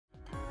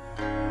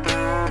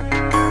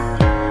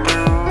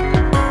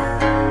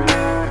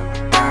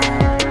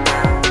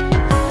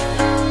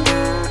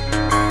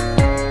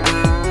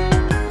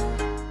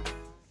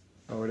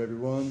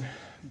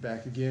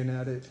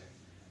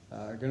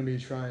it. Gonna be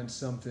trying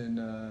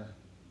something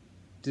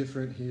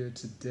different here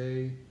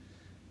today.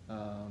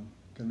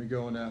 Gonna be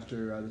going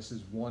after, this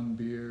is one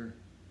beer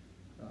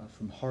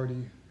from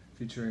Hardy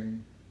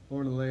featuring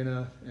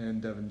Alaina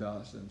and Devin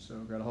Dawson. So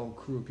got a whole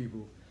crew of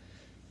people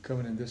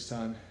coming in this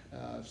time.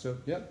 So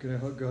yep, gonna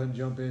go ahead and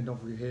jump in. Don't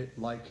forget to hit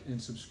like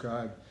and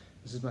subscribe.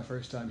 This is my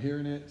first time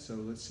hearing it, so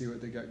let's see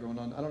what they got going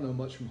on. I don't know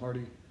much from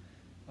Hardy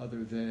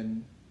other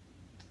than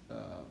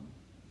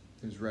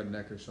his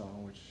Rednecker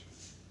song, which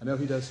I know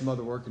he does some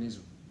other work, and he's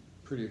a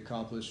pretty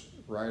accomplished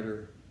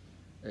writer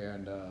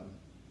and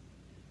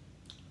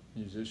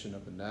musician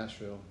up in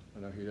Nashville. I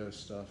know he does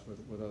stuff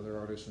with other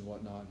artists and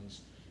whatnot.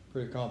 He's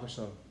pretty accomplished,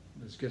 so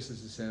I guess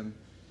this is him.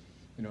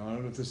 You know, I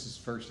don't know if this is his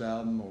first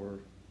album or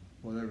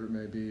whatever it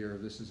may be, or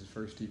if this is his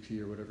first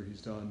EP or whatever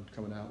he's done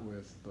coming out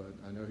with, but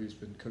I know he's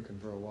been cooking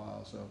for a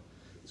while, so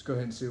let's go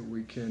ahead and see what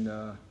we can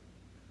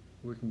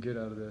get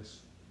out of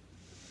this.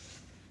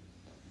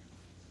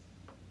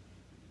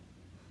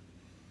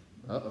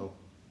 Uh-oh.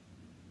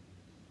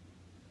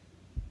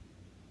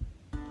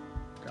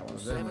 Got one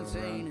of them.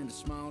 17 in a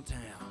small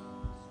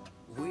town,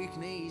 weak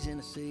knees in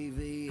a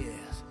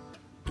CVS,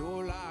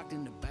 door locked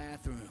in the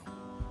bathroom.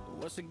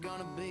 What's it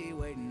gonna be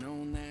waiting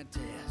on that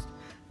test?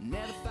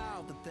 Never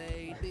thought that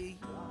they'd be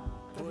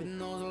putting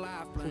those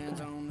life plans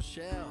on the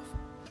shelf.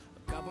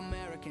 A couple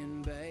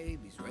American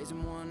babies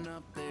raising one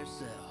up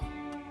theirself.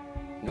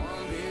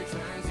 One beer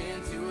turns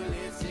into a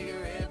lit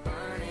cigarette,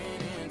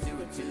 burning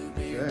into a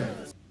two-beer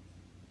buzz.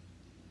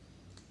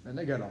 And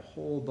they got a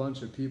whole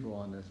bunch of people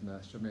on this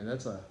mess. I mean,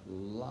 that's a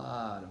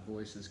lot of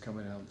voices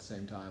coming out at the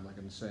same time, like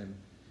in the same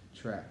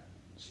track.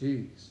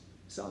 Jeez,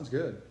 sounds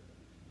good.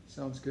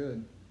 Sounds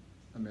good.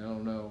 I mean, I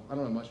don't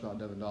know much about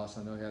Devin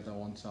Dawson. I know he had that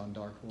one song,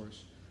 Dark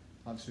Horse.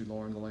 Obviously,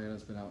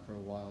 Alaina's been out for a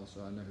while,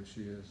 so I know who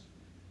she is.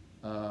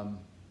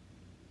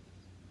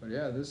 But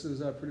yeah, this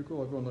is pretty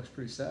cool. Everyone looks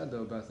pretty sad,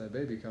 though, about that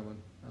baby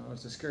coming.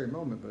 It's a scary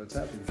moment, but it's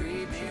happening.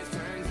 3 beers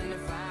turns into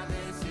 5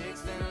 and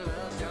 6, then I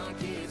love John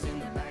kids in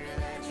the back of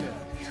that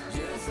truck.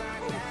 Just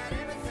like that,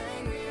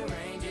 everything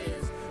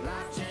rearranges.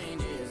 Life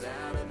changes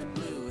out of the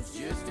blue. It's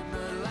just a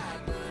Bud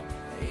Light, but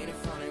ain't it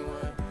funny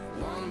what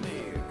one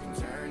beer can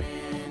turn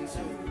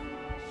into?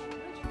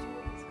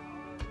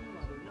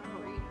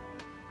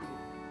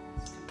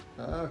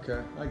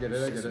 Okay, I get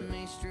it, I get it.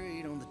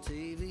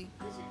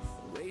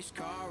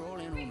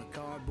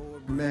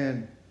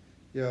 Man,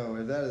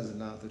 yo, that is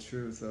not the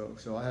truth, though.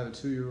 So I have a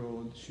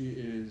 2-year-old. She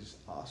is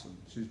awesome.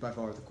 She's by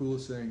far the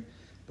coolest thing.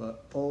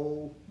 But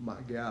oh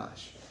my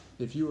gosh,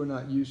 if you are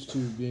not used to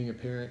being a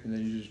parent and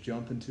then you just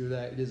jump into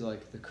that, it is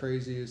like the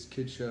craziest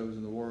kid shows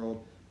in the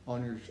world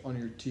on your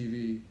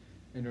TV,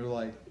 and they're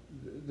like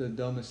the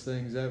dumbest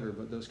things ever.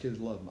 But those kids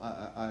love them.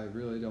 I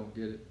really don't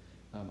get it.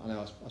 I know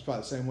I was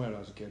probably the same way when I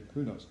was a kid.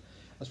 Who knows?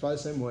 I was probably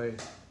the same way,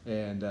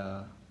 and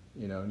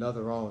you know,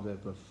 nothing wrong with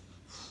it, but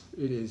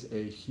it is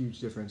a huge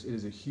difference. It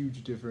is a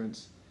huge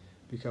difference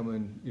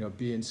becoming, you know,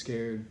 being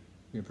scared,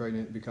 being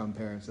pregnant, become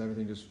parents, and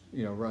everything just,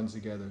 you know, runs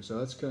together. So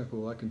that's kind of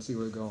cool. I can see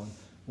where it's going.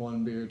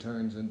 One beer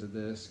turns into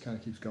this, kind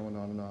of keeps going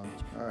on and on.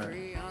 All right.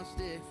 3 on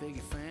stick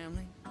figure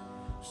family,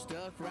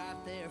 stuck right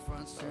there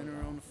front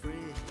center on the fridge.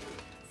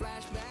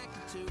 Flashback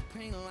to 2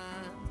 pink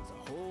lines,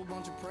 a whole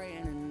bunch of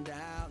praying and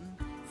doubting.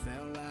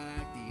 Felt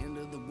like the end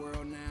of the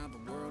world now,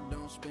 the world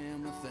don't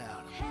spin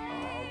without it.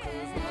 All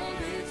 'cause one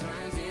beer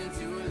turns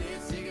into a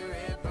lit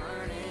cigarette,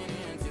 burning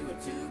into a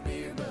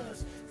 2-beer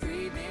buzz.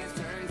 3 beers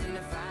turns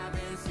into 5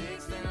 and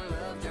 6, then I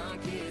love John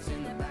kids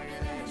in the back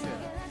of that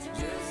truck.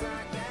 Just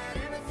like that,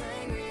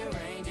 everything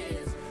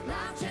rearranges.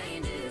 Life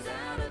changes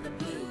out of the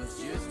blue. It's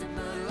just a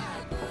Bud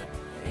Light, but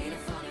ain't it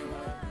funny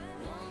what?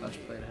 Let's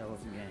play a hell of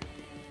a game.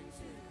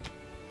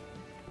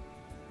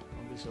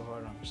 Don't be so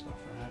hard on yourself,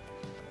 right?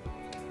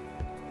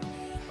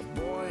 A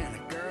boy and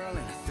a girl and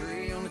a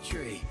 3 on the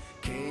tree.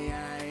 Kissing.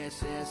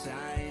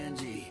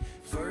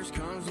 First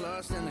comes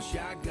lust and the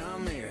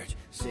shotgun marriage.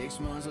 6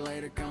 months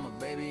later come a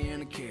baby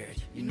in a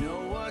carriage. You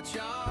know what,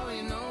 y'all?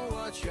 You know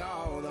what,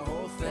 y'all? The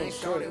whole thing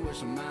started with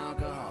some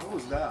alcohol. What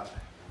was that?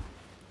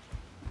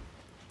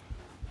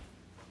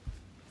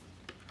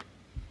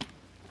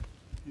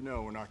 You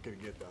know we're not going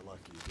to get that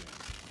lucky again.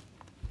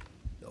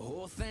 The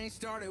whole thing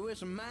started with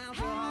some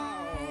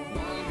alcohol.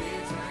 One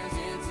beer turns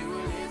into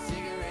a lit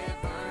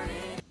cigarette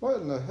burning.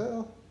 What in the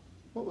hell?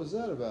 What was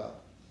that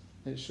about?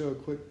 Did it show a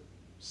quick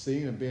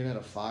scene of being at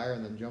a fire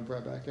and then jump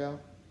right back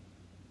out?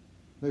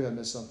 Maybe I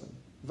missed something.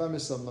 If I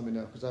missed something, let me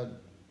know, because I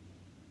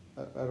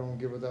don't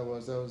get what that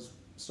was. That was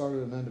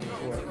started and ended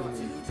before I could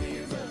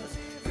even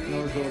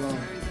know what's going on.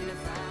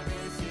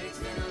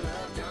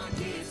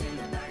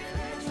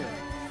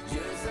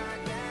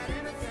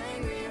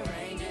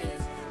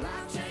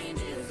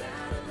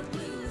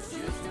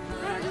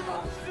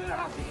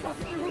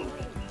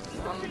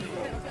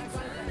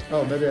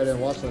 Oh, maybe I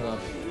didn't watch that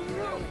enough.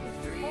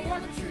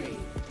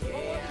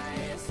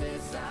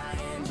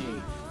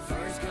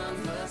 First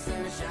comes lust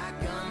and a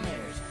shotgun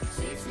marriage.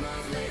 6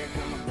 months later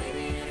come a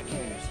baby in a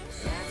carriage.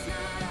 That's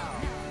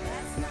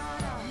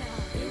not all.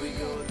 Here we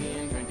go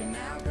again, drinking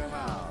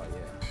alcohol.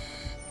 Yeah.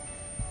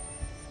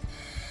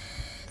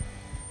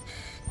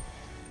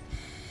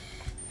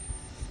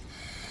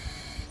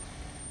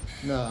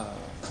 Nah,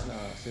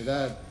 see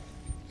that?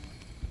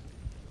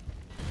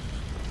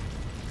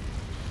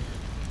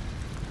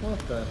 What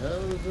the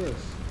hell is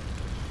this?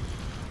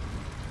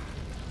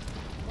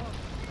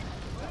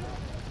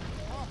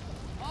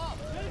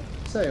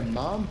 Say,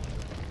 Mom?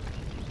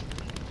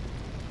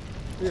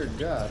 Dear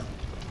God.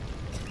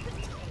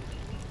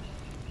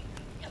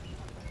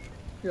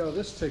 Yo,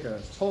 this take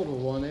a total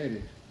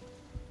 180.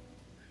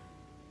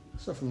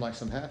 So from like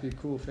some happy,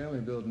 cool family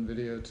building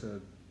video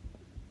to,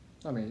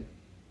 I mean,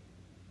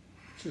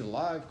 she's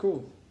alive,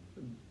 cool.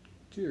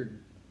 Dear,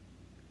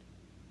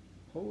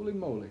 holy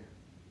moly.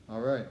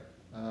 All right.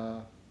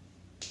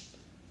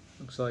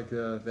 Looks like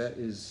that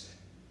is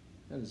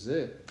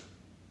it.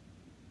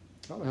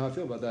 I don't know how I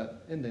feel about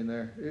that ending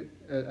there.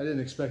 I didn't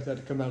expect that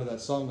to come out of that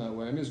song that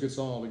way. I mean, it's a good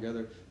song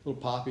altogether. A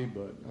little poppy,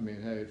 but I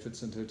mean, hey, it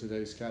fits into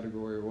today's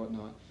category or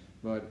whatnot.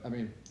 But I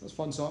mean, it was a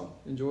fun song.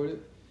 Enjoyed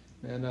it.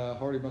 And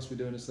Hardy must be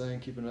doing his thing,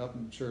 keeping it up.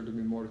 I'm sure there'll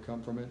be more to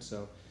come from it.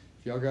 So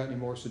if y'all got any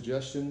more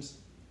suggestions,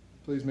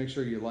 please make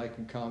sure you like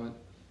and comment.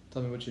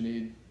 Tell me what you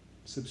need.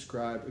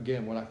 Subscribe.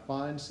 Again, when I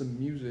find some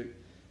music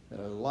that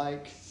I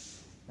like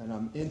and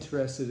I'm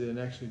interested in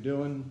actually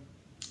doing,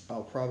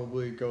 I'll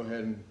probably go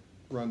ahead and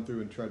run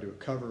through and try to do a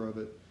cover of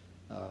it.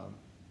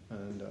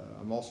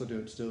 I'm also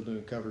still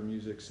doing cover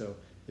music. So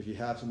if you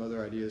have some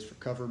other ideas for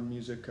cover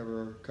music,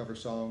 cover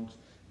songs,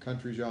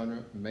 country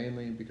genre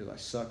mainly, because I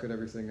suck at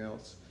everything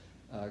else,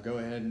 go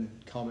ahead and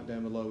comment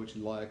down below what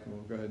you like, and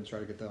we'll go ahead and try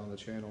to get that on the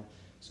channel.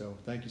 So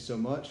thank you so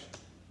much.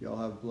 Y'all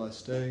have a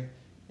blessed day,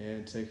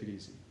 and take it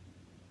easy.